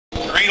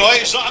Green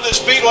waves on the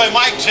Speedway,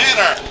 Mike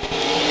Tanner.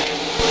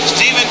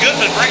 Stephen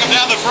Goodman bring him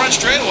down the front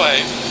straightaway.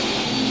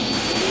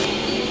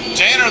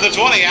 Tanner, the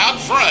 20, out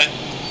front.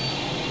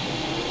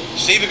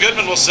 Stephen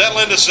Goodman will settle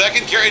into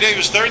second. Kerry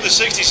Davis third, the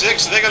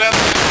 66. They go down the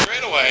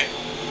straightaway.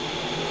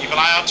 Keep an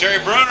eye on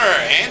Terry Bruner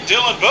and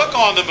Dylan Book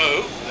on the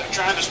move. They're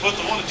trying to split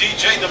the one to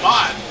DJ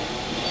DeMont.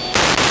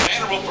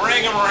 Tanner will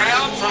bring him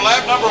around for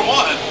lap number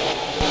 1.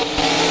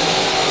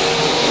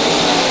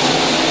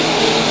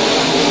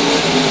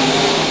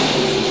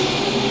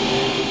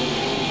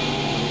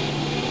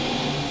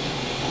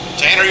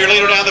 Tanner, your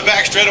leader down the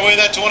back straightaway,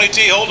 that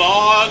 20T. Hold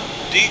on.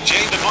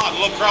 DJ DeMont,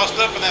 a little crossed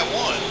up in that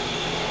one.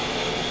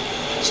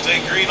 Stay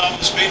green on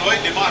the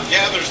Speedway. DeMont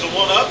gathers the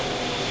one up.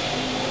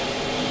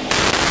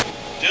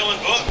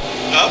 Dylan Book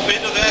up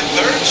into that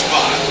third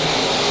spot.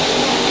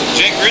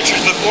 Jake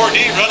Richards, the 4D,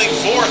 running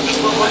fourth as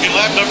we're working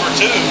lap number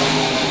 2.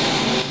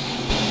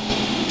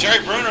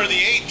 Terry Bruner,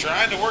 the 8,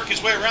 trying to work his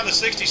way around the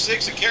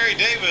 66, and Kerry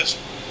Davis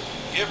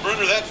give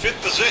Bruner that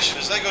 5th position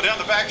as they go down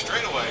the back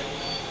straightaway.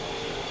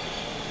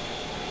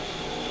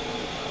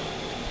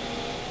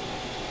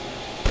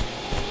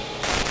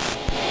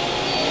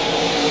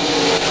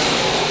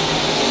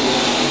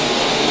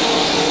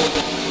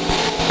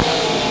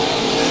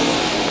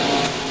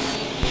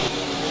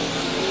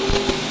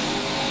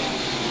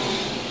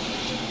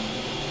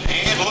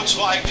 Looks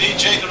like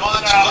DJ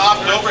DeMont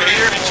stopped over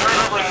here in turn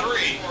number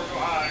 3.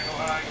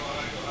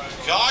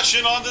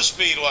 Caution on the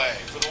Speedway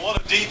for the one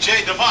of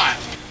DJ DeMont.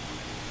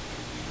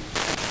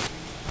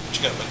 What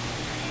you got, buddy?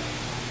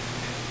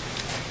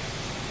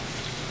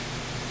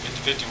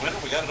 50-50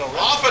 winner, we got it already.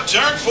 Off of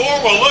turn 4,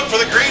 we'll look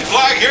for the green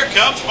flag. Here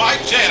comes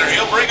Mike Tanner.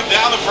 He'll bring him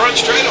down the front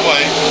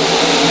straightaway.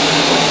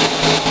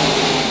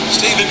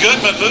 Stephen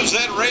Goodman moves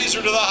that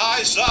razor to the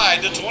high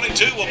side. The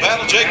 22 will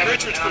battle Jake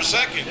Richards for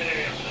second.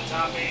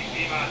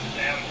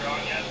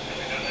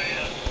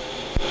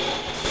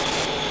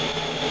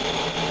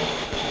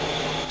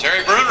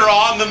 Terry Bruner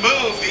on the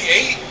move. The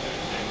 8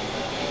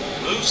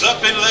 moves up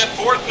into that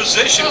 4th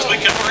position as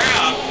we come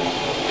around.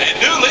 And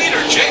new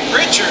leader, Jake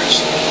Richards.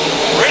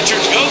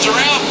 Richards goes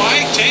around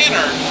Mike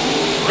Tanner.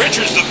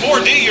 Richards, the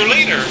 4D, your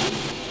leader.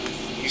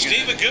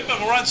 Stephen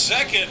Goodman will run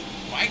second.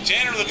 Mike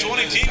Tanner, the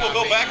 20T, will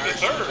go back to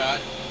third.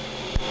 At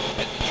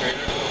the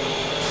trailer.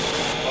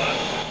 What?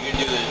 You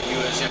can do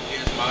the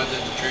USRA mods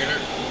at the trailer.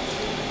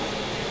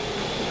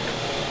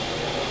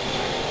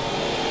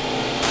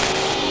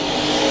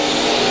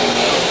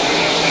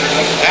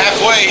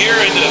 Halfway here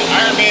into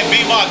Ironman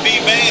B-Mod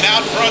B-Main,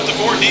 out front the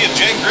 4D of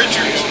Jake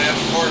Richards. We don't have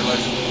a cord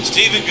lesson.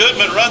 Stephen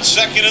Goodman runs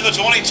second in the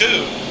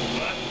 22.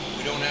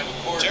 We don't have a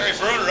cord. Terry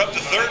Bruner up to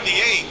third in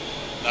the 8.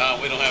 No,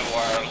 we don't have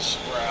wireless.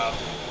 We're out.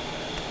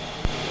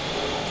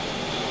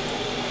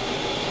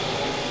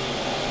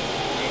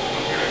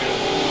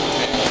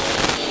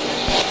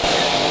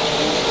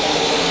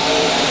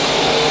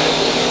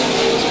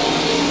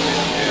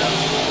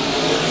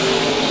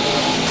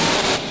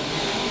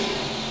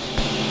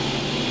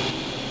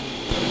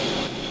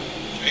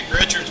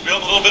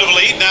 Building a little bit of a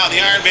lead now in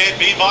the Ironman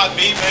B-Mod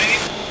B-Main.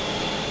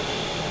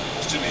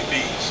 There's too many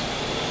B's.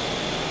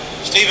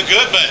 Stephen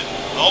Goodman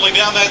holding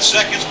down that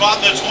second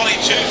spot in the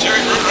 22.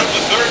 Terry Bruner up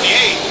to third in the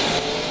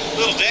 8.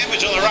 Little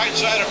damage on the right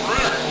side of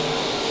Bruner.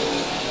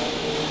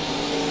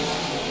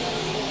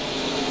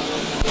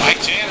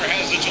 Mike Tanner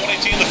has the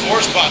 20T in the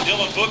 4th spot.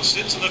 Dylan Book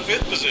sits in the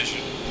 5th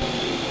position.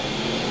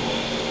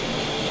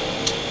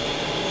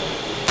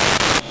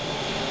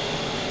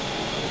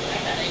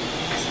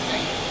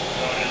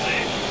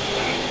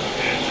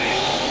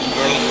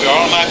 We are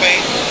on lap 8.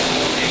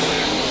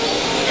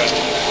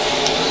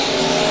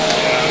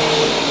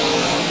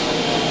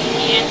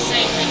 Yeah,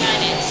 same thing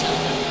I did. So.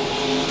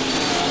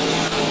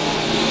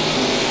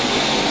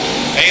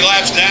 8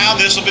 laps down.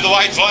 This will be the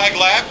white flag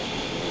lap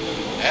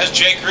as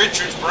Jake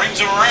Richards brings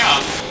him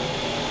around.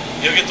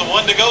 He'll get the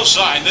 1 to go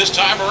sign this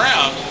time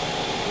around.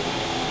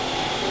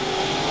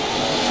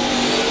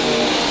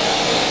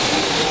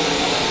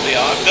 The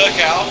odd duck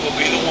out will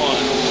be the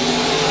 1.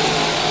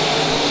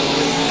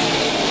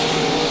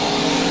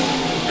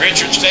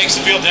 Richards takes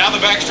the field down the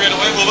back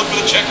straightaway. We'll look for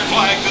the checkered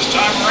flag this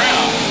time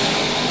around.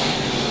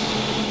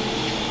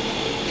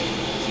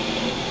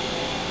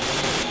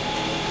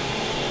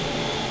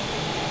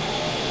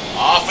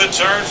 Off at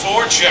turn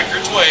 4,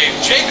 checkered wave.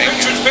 Jake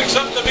Richards picks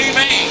up the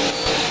B-Main.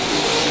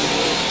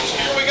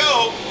 Here we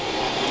go.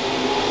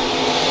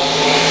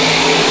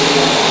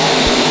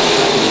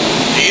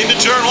 Into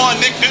turn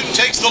 1, Nick Newton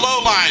takes the low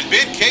line.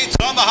 Ben Cates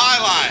on the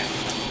high line.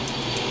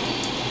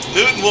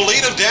 Newton will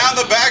lead him down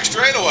the back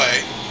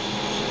straightaway.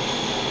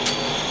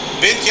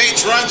 Ben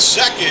Cates runs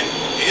second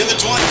in the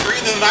 23,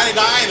 then the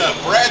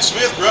 99. Brad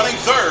Smith running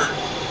third.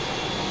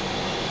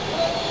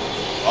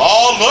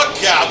 Oh,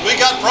 look out. We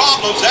got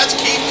problems. That's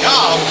Keith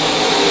Cobb.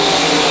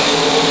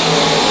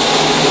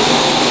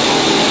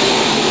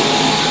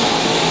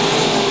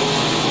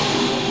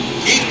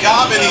 Keith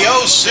Cobb in the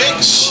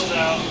 06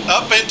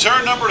 up in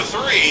turn number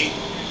 3.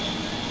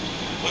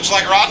 Looks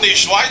like Rodney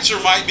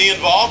Schweitzer might be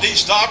involved. He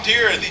stopped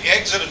here at the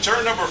exit of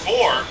turn number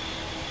 4.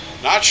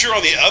 Not sure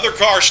on the other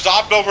car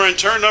stopped over in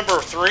turn number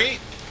 3.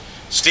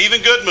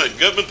 Stephen Goodman.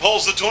 Goodman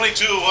pulls the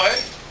 22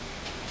 away.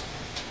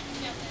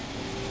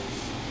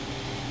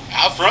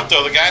 Out front,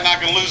 though, the guy not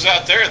going to lose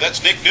out there.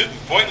 That's Nick Newton,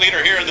 point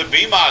leader here in the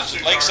B-Mod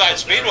Lakeside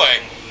Speedway.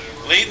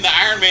 Leading the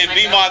Ironman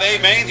B-Mod A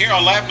main here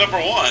on lap number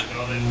 1.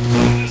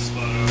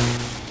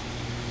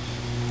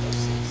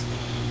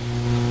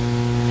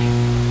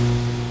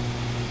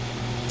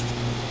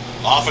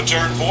 Off of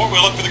turn 4,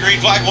 we'll look for the green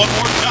flag one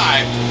more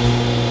time.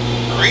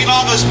 Green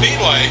on the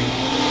Speedway.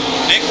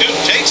 Nick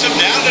Newton takes him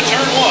down to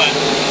turn 1.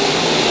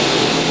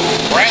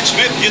 Brad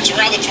Smith gets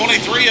around the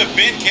 23 of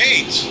Ben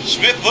Cates.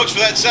 Smith looks for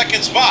that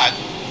second spot.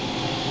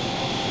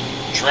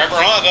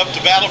 Trevor Hunt up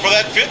to battle for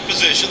that 5th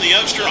position. The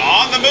youngster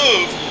on the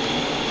move.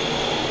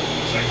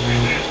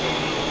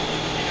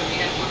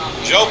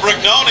 Joe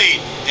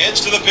Brignoni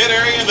heads to the pit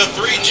area in the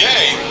 3J.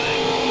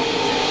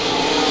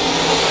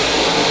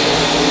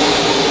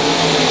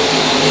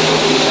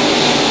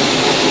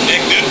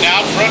 Nick Newton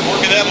out front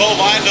working that low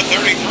line to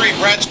 33.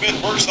 Brad Smith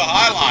works the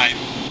high line.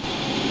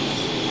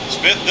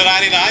 Smith to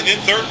 99, in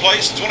 3rd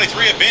place,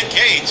 23 of Ben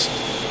Cates.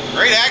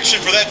 Great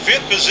action for that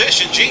 5th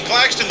position. Gene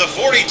Claxton, the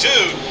 42.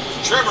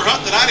 Trevor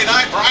Hunt, the 99.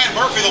 Brian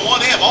Murphy, the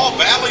 1M, all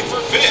battling for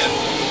 5th.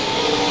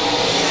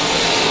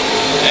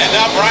 And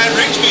now Brian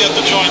Rigsby up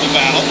to join the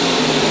battle.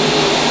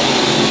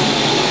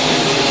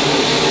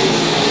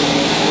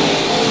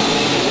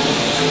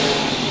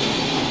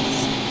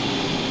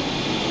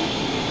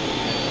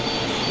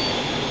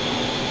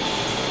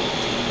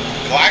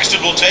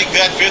 Claxton will take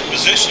that 5th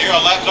position here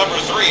on lap number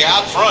 3.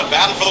 Out front,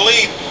 battle for the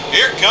lead.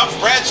 Here comes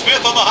Brad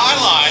Smith on the high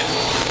line.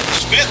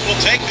 Smith will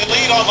take the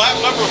lead on lap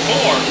number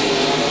 4.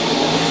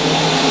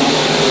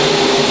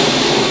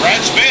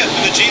 Brad Smith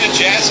in the Gina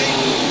Chassis.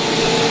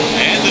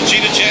 And the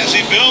Gina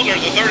Chassis builder,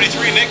 the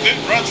 33, Nick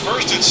Newton, runs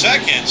 1st and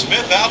 2nd.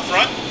 Smith out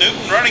front,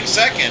 Newton running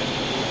 2nd.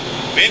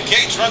 Ben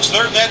Cates runs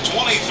 3rd in that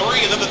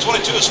 23, and then the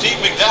 22 of Steve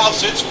McDowell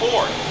sits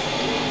 4th.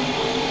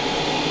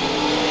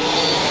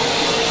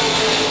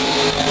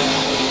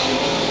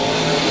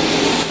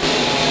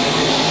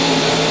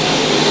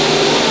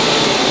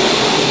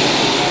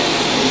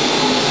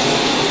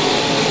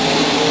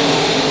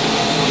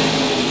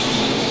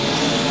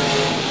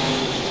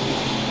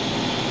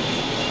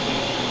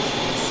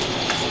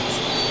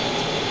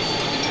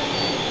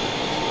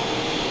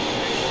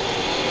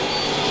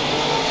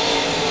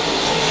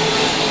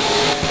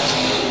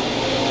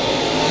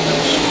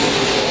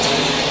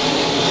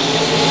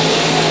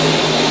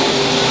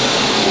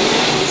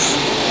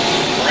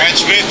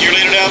 Smith, your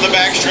leader down the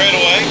back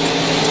straightaway.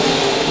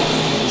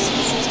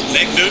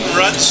 Nick Newton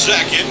runs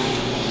 2nd.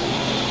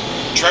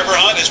 Trevor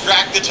Hunt has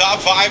cracked the top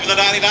 5 in the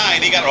 99.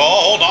 He got,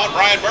 hold on,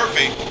 Brian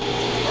Murphy.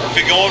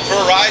 Murphy going for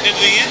a ride into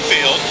the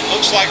infield.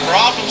 Looks like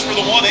problems for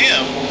the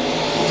 1M.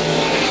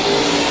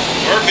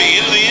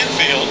 Murphy into the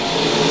infield.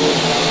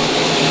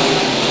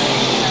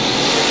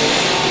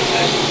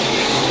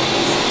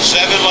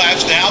 7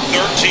 laps down,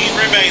 13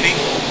 remaining.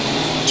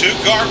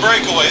 2-car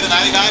breakaway, the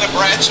 99 of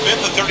Brad Smith,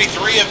 the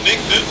 33 of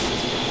Nick Newton.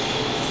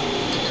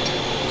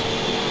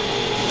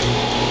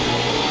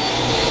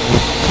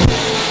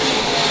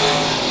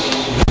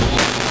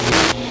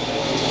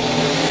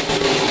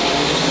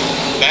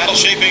 Battle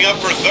shaping up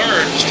for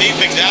 3rd. Steve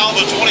McDowell,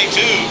 the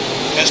 22,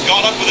 has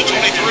caught up with the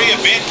 23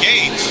 of Ben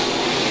Cates.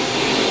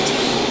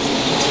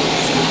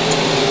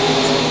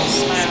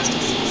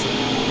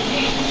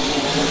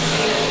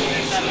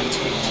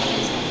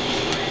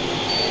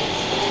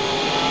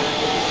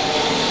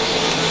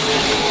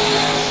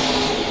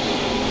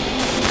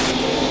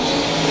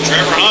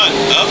 Trevor Hunt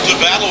up to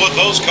battle with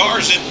those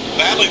cars and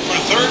battling for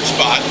 3rd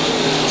spot.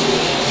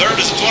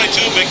 3rd is the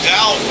 22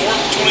 McDowell,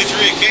 4th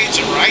 23 of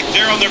Cates, and right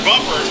there on their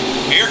bumper,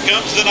 here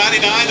comes the 99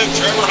 of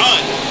Trevor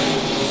Hunt.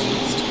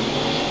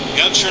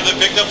 Youngster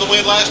that picked up the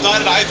win last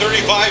night at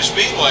I-35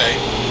 Speedway.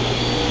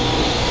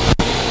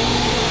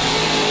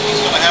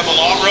 He's going to have a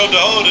long road to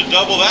hoe to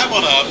double that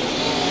one up.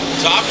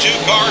 Top 2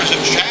 cars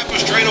have a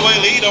straightaway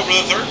lead over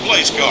the 3rd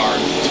place car.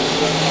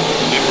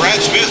 And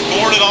Brad Smith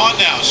pouring it on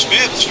now.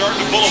 Smith starting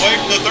to pull away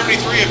from the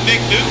 33 of Nick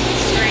Newton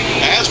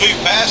as we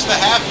pass the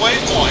halfway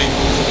point.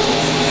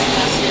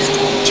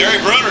 Terry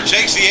Bruner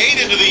takes the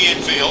 8 into the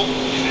infield.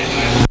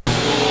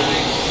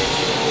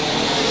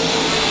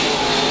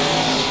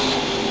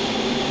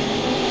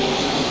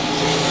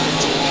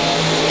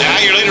 Now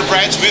your leader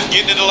Brad Smith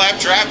getting into lap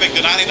traffic.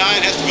 The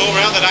 99 has to go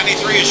around. The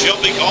 93 is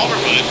Shelby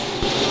Calderwood.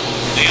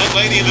 The young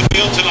lady in the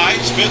field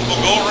tonight, Smith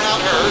will go around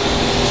her.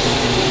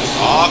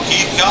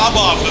 Keith Cobb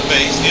off the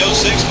base. The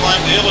 06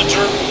 climbed the hill in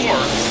turn 4.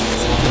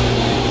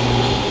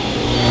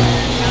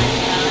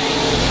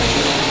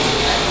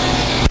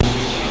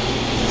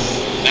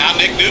 Now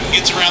Nick Newton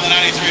gets around the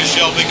 93 of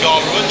Shelby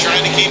Calderwood,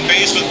 trying to keep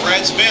pace with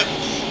Brad Smith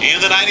in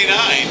the 99.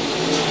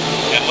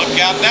 And look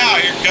out now,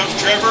 here comes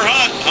Trevor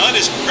Hunt. Hunt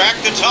has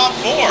cracked the top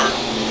 4.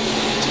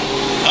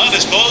 Hunt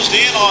has closed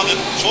in on the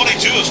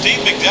 22 of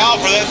Steve McDowell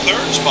for that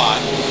 3rd spot.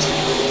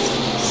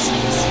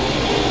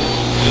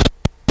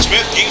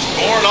 Smith keeps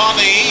pouring on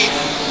the heat.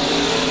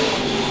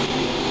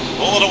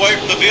 Pulling away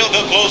from the field,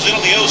 they'll close in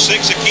on the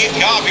 06 of Keith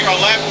Cobb here on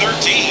lap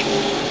 13.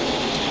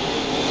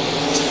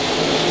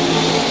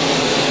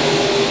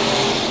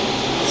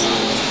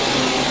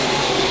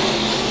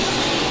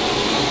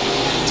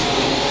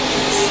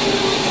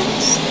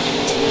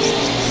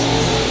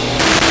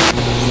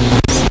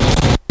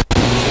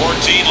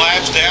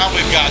 Laps down,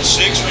 we've got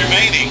 6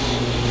 remaining.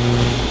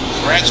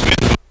 Brad Smith,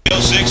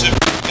 06 and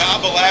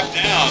Cobb a lap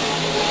down.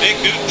 Nick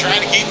Newton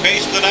trying to keep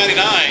pace with the 99.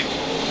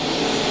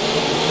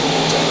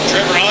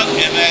 Trevor Hunt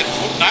in that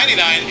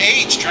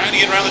 99H trying to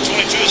get around the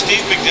 22 of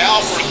Steve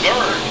McDowell for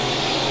third.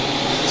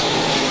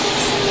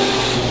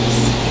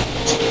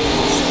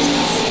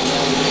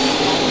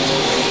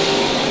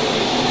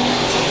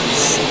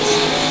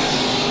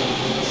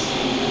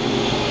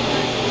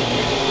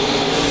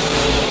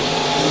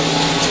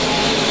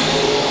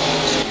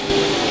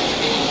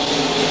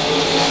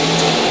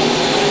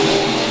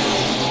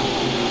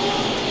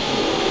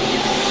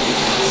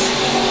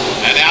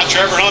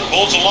 Trevor Hunt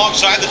pulls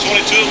alongside the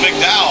 22 of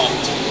McDowell.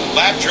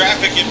 Lap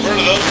traffic in front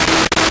of those.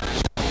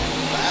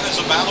 That is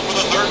a battle for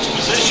the third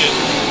position.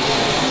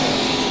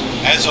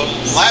 As of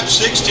lap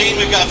 16,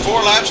 we've got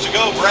 4 laps to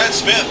go. Brad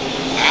Smith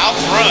out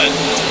front.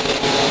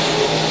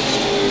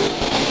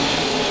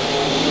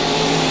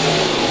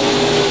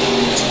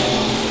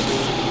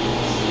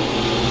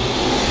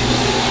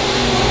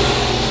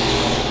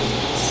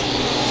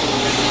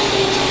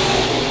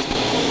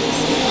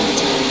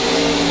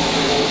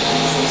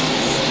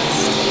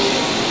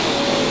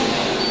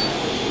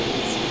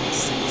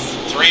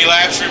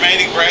 Laps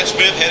remaining. Brad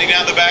Smith heading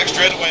down the back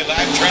straightaway.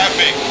 Lap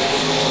traffic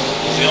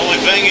is the only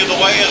thing in the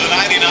way of the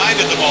 99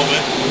 at the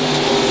moment.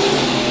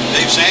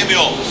 Dave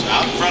Samuels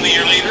out in front of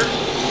your leader.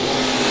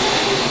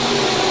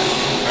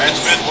 Brad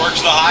Smith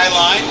works the high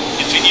line,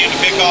 continuing to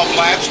pick off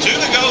laps. 2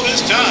 to go this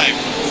time.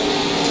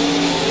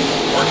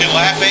 Working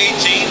lap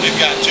 18. We've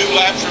got 2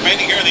 laps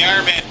remaining here in the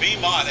Ironman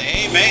B-Mod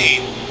A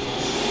main.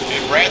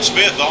 And Brad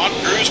Smith on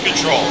cruise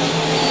control.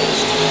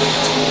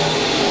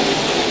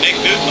 Nick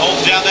Newton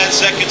holds down that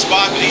second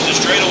spot, but he's a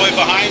straightaway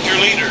behind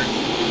your leader.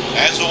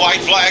 As the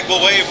white flag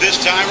will wave this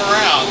time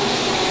around.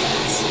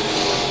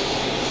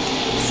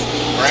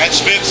 Brad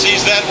Smith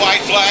sees that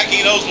white flag.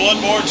 He knows one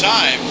more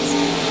time.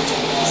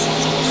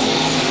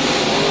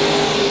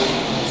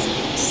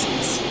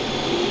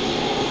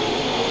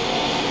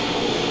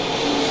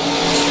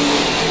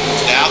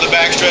 Down the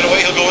back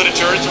straightaway, he'll go into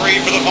turn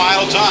 3 for the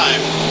final time.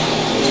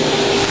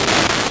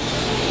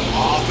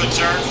 Off of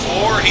turn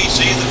 4, he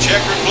sees the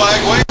checkered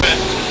flag waving.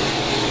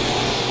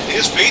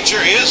 His feature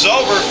is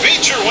over.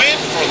 Feature win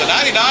for the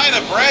 99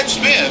 of Brad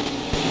Smith.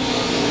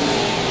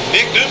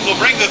 Nick Newton will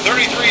bring the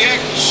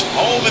 33X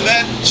home in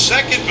that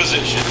second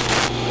position.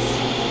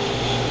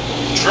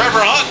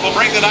 Trevor Hunt will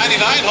bring the 99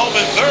 home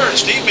in third.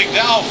 Steve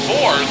McDowell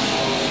fourth.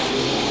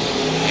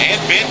 And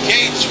Ben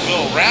Cates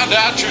will round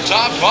out your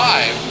top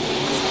 5.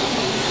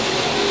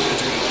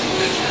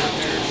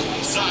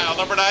 Style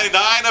number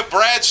 99 of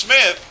Brad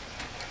Smith.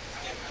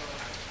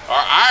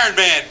 Our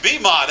Ironman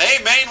B-Mod A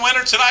main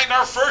winner tonight and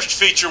our first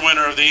feature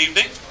winner of the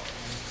evening.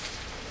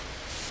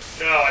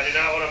 No, I do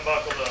not want to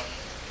buckle up.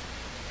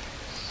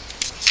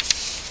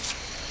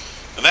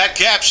 And that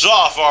caps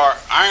off our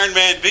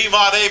Ironman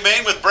B-Mod A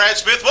main with Brad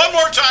Smith. One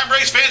more time,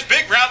 race fans,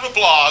 big round of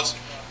applause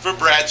for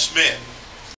Brad Smith.